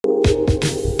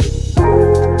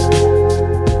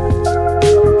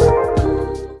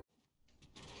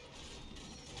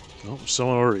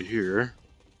someone over here.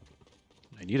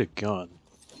 I need a gun.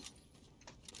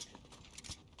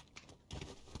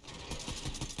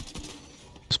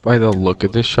 Just by the look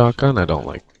of this shotgun, I don't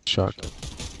like shotgun.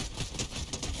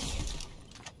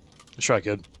 Let's try,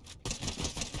 kid.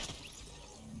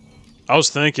 I was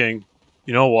thinking,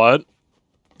 you know what?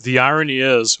 The irony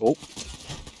is... Oh.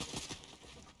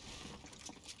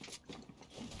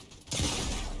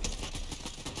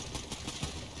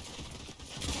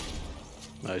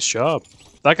 Nice job.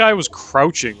 That guy was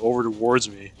crouching over towards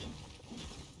me.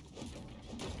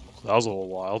 That was a little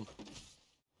wild.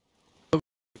 Oh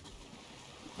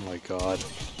my god.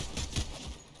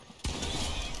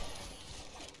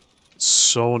 It's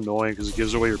so annoying because it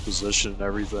gives away your position and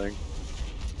everything.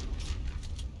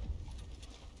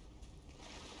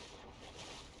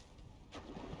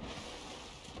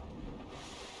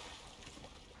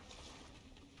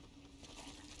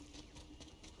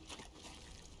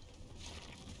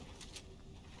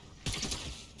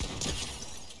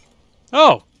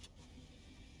 Oh!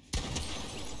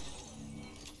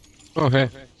 Oh, hey.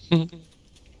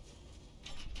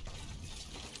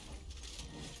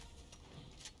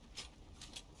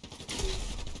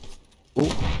 Oh.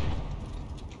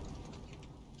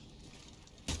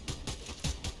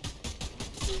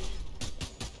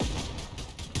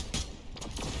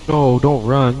 No, don't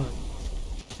run.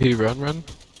 Hey, run.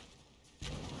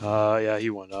 Yeah, he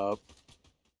went up.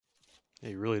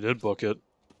 He really did book it.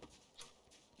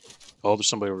 Oh, there's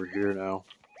somebody over here now.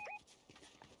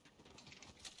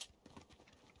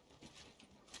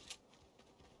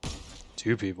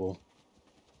 Two people.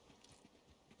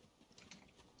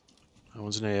 That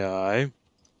one's an AI.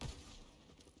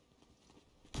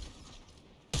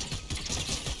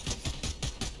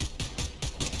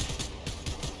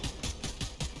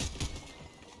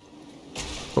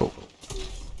 Oh.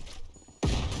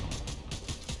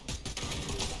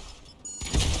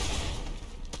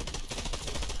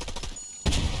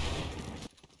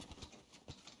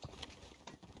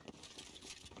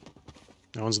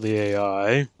 That one's the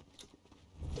AI.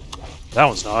 That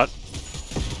one's not.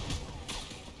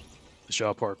 The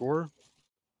shot parkour.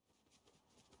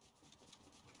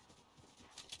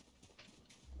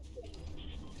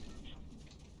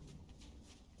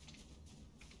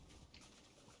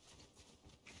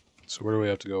 So where do we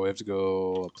have to go? We have to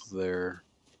go up there.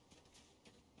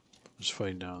 There's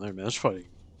fighting down there, man. There's fighting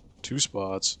two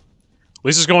spots. At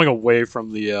least it's going away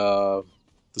from the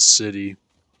city.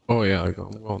 Oh yeah, I go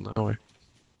going that way.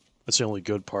 That's the only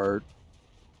good part.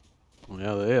 Well,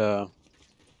 yeah,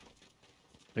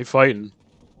 they fighting.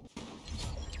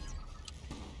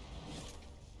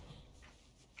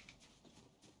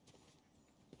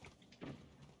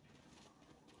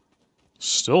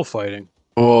 Still fighting.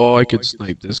 Oh, I could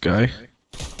snipe this guy.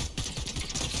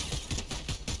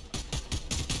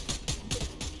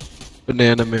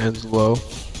 Banana Man's low.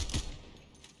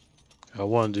 Got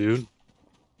one, dude.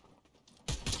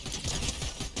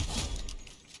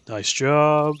 Nice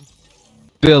job.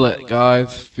 Feel it,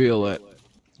 guys. Feel it.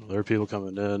 Well, there are people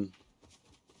coming in.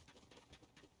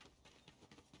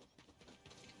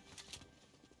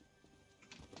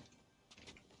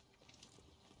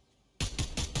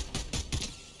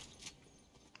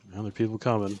 Now there are people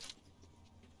coming.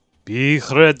 Be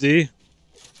ready.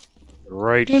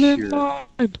 Right Get in here.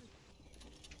 line.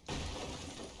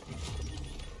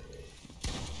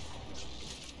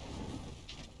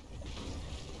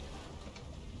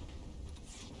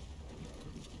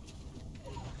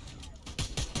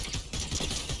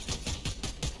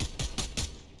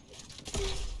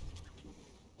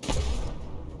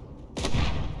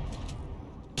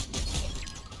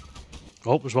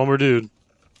 Oh, there's one more dude.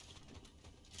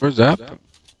 Where's that?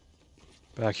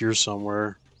 Back here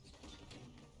somewhere.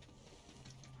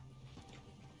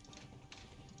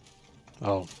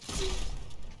 Oh.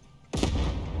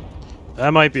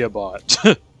 That might be a bot.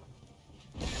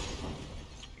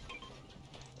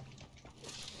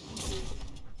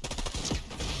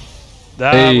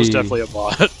 That was definitely a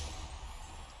bot.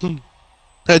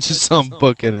 That's just some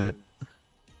book in it.